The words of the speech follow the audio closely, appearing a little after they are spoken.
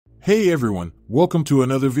Hey everyone, welcome to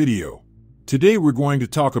another video. Today we're going to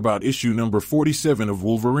talk about issue number 47 of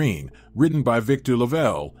Wolverine, written by Victor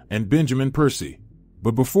Laval and Benjamin Percy.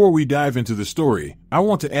 But before we dive into the story, I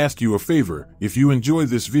want to ask you a favor. If you enjoy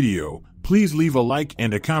this video, please leave a like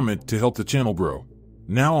and a comment to help the channel grow.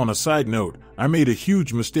 Now on a side note, I made a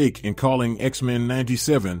huge mistake in calling X-Men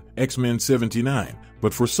 97 X-Men 79,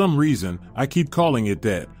 but for some reason I keep calling it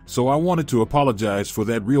that, so I wanted to apologize for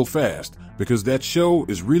that real fast, because that show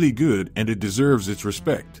is really good and it deserves its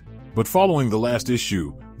respect. But following the last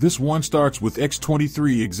issue, this one starts with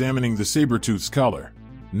X-23 examining the Sabertooth's collar.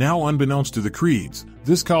 Now unbeknownst to the Creeds,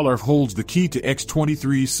 this collar holds the key to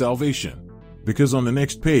X-23's salvation. Because on the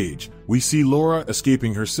next page, we see Laura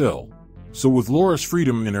escaping her cell. So with Laura's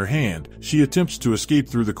freedom in her hand, she attempts to escape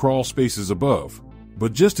through the crawl spaces above.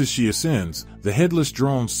 But just as she ascends, the headless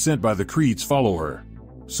drones sent by the Creeds follow her.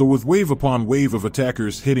 So with wave upon wave of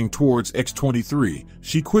attackers heading towards X-23,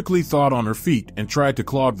 she quickly thawed on her feet and tried to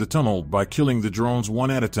clog the tunnel by killing the drones one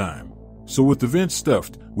at a time. So with the vents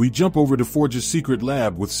stuffed, we jump over to Forge's secret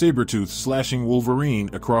lab with Sabertooth slashing Wolverine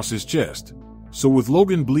across his chest. So with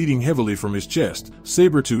Logan bleeding heavily from his chest,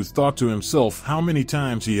 Sabertooth thought to himself how many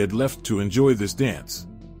times he had left to enjoy this dance.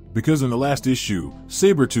 Because in the last issue,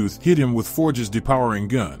 Sabertooth hit him with Forge's depowering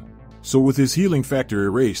gun. So with his healing factor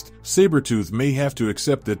erased, Sabertooth may have to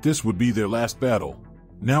accept that this would be their last battle.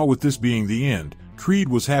 Now with this being the end, Creed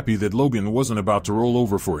was happy that Logan wasn't about to roll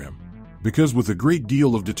over for him. Because with a great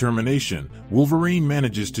deal of determination, Wolverine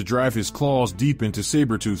manages to drive his claws deep into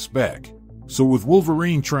Sabertooth's back. So with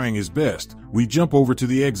Wolverine trying his best, we jump over to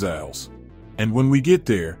the Exiles. And when we get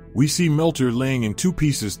there, we see Melter laying in two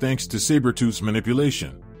pieces thanks to Sabertooth's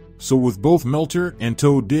manipulation. So with both Melter and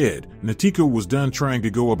Toad dead, Natika was done trying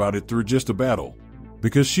to go about it through just a battle.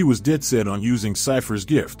 Because she was dead set on using Cypher's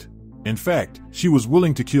gift. In fact, she was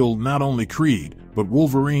willing to kill not only Creed, but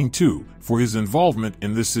Wolverine too, for his involvement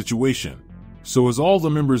in this situation. So as all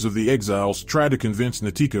the members of the Exiles try to convince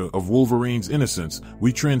Natika of Wolverine's innocence,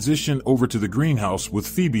 we transition over to the greenhouse with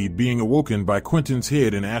Phoebe being awoken by Quentin's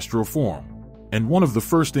head in astral form. And one of the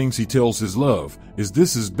first things he tells his love is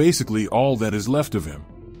this is basically all that is left of him.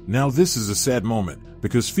 Now this is a sad moment,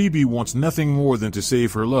 because Phoebe wants nothing more than to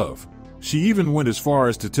save her love. She even went as far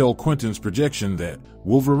as to tell Quentin's projection that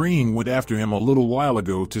Wolverine went after him a little while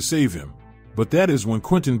ago to save him. But that is when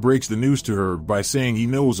Quentin breaks the news to her by saying he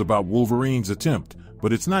knows about Wolverine's attempt,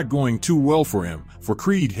 but it's not going too well for him, for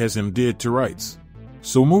Creed has him dead to rights.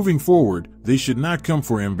 So moving forward, they should not come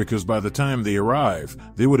for him because by the time they arrive,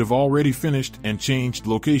 they would have already finished and changed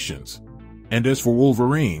locations. And as for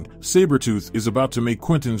Wolverine, Sabertooth is about to make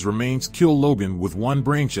Quentin's remains kill Logan with one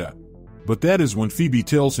brain shot. But that is when Phoebe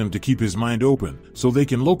tells him to keep his mind open, so they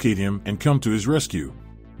can locate him and come to his rescue.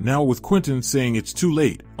 Now with Quentin saying it's too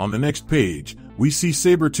late, on the next page, we see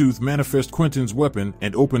Sabertooth manifest Quentin's weapon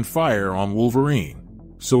and open fire on Wolverine.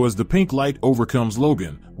 So as the pink light overcomes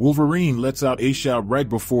Logan, Wolverine lets out a shout right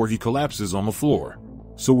before he collapses on the floor.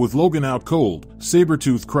 So with Logan out cold,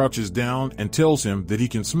 Sabertooth crouches down and tells him that he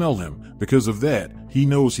can smell him. Because of that, he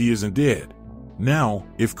knows he isn't dead. Now,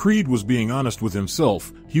 if Creed was being honest with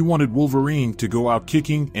himself, he wanted Wolverine to go out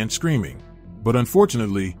kicking and screaming. But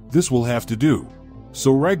unfortunately, this will have to do.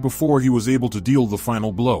 So right before he was able to deal the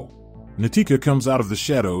final blow, Natika comes out of the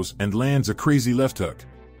shadows and lands a crazy left hook.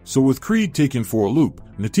 So with Creed taken for a loop,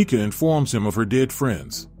 Natika informs him of her dead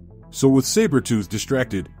friends. So with Sabertooth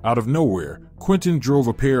distracted, out of nowhere, Quentin drove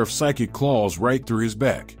a pair of psychic claws right through his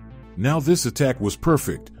back. Now this attack was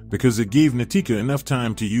perfect, because it gave Natika enough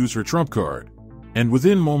time to use her trump card. And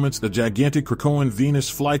within moments a gigantic Krakoan Venus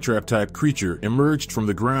flytrap type creature emerged from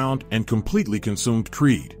the ground and completely consumed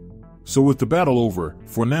Creed. So with the battle over,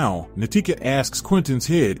 for now, Natika asks Quentin's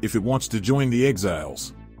head if it wants to join the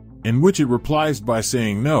Exiles. In which it replies by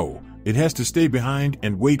saying no, it has to stay behind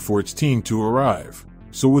and wait for its team to arrive.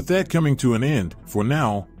 So with that coming to an end, for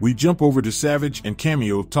now, we jump over to Savage and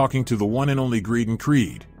Cameo talking to the one and only Graydon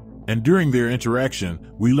Creed. And during their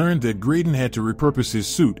interaction, we learned that Graydon had to repurpose his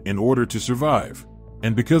suit in order to survive.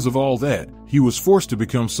 And because of all that, he was forced to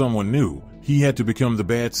become someone new. He had to become the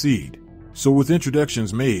bad seed. So with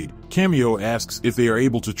introductions made, Cameo asks if they are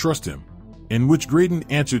able to trust him. In which Graydon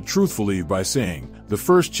answered truthfully by saying, the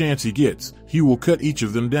first chance he gets, he will cut each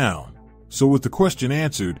of them down. So with the question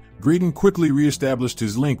answered, Graydon quickly re-established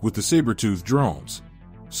his link with the Sabertooth drones.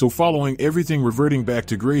 So following everything reverting back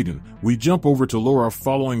to Graydon, we jump over to Laura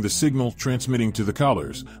following the signal transmitting to the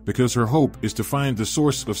collars, because her hope is to find the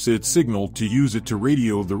source of said signal to use it to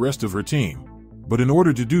radio the rest of her team. But in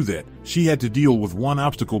order to do that, she had to deal with one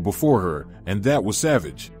obstacle before her, and that was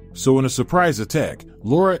Savage. So in a surprise attack,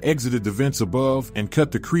 Laura exited the vents above and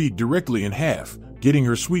cut the Creed directly in half, getting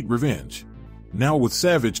her sweet revenge. Now with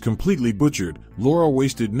Savage completely butchered, Laura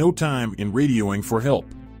wasted no time in radioing for help.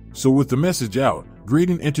 So with the message out,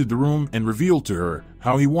 Graydon entered the room and revealed to her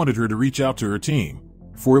how he wanted her to reach out to her team,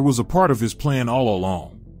 for it was a part of his plan all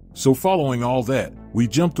along. So following all that, we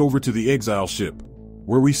jumped over to the exile ship,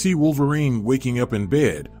 where we see Wolverine waking up in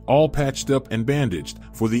bed, all patched up and bandaged,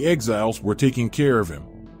 for the exiles were taking care of him.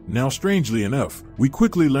 Now strangely enough, we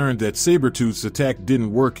quickly learned that Sabertooth's attack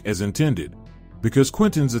didn't work as intended, because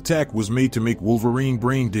Quentin's attack was made to make Wolverine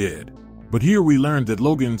brain dead. But here we learned that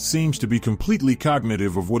Logan seems to be completely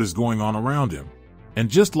cognitive of what is going on around him. And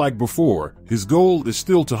just like before, his goal is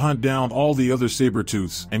still to hunt down all the other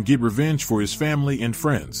Sabertooths and get revenge for his family and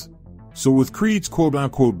friends. So with Creed's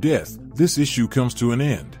quote-unquote death, this issue comes to an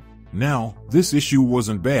end. Now, this issue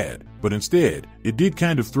wasn't bad, but instead, it did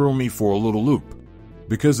kind of throw me for a little loop.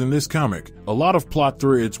 Because in this comic, a lot of plot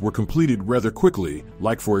threads were completed rather quickly,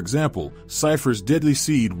 like for example, Cypher's deadly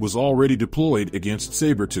seed was already deployed against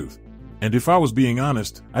Sabertooth. And if I was being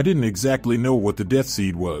honest, I didn't exactly know what the death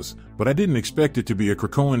seed was, but I didn't expect it to be a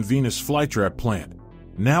Krakoan Venus flytrap plant.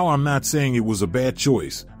 Now I'm not saying it was a bad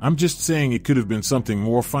choice, I'm just saying it could have been something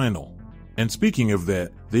more final. And speaking of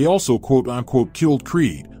that, they also quote-unquote killed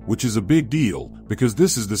Creed, which is a big deal, because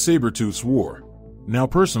this is the Sabertooth War. Now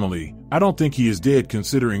personally, I don't think he is dead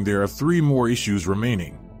considering there are 3 more issues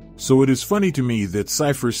remaining. So it is funny to me that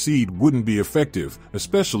Cypher's seed wouldn't be effective,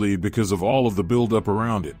 especially because of all of the build-up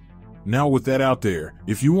around it. Now with that out there,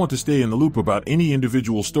 if you want to stay in the loop about any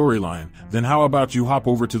individual storyline, then how about you hop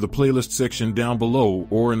over to the playlist section down below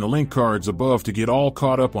or in the link cards above to get all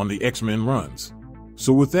caught up on the X-Men runs.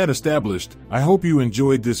 So with that established, I hope you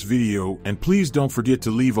enjoyed this video, and please don't forget to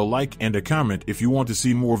leave a like and a comment if you want to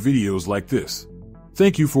see more videos like this.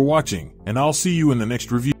 Thank you for watching, and I'll see you in the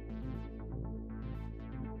next review.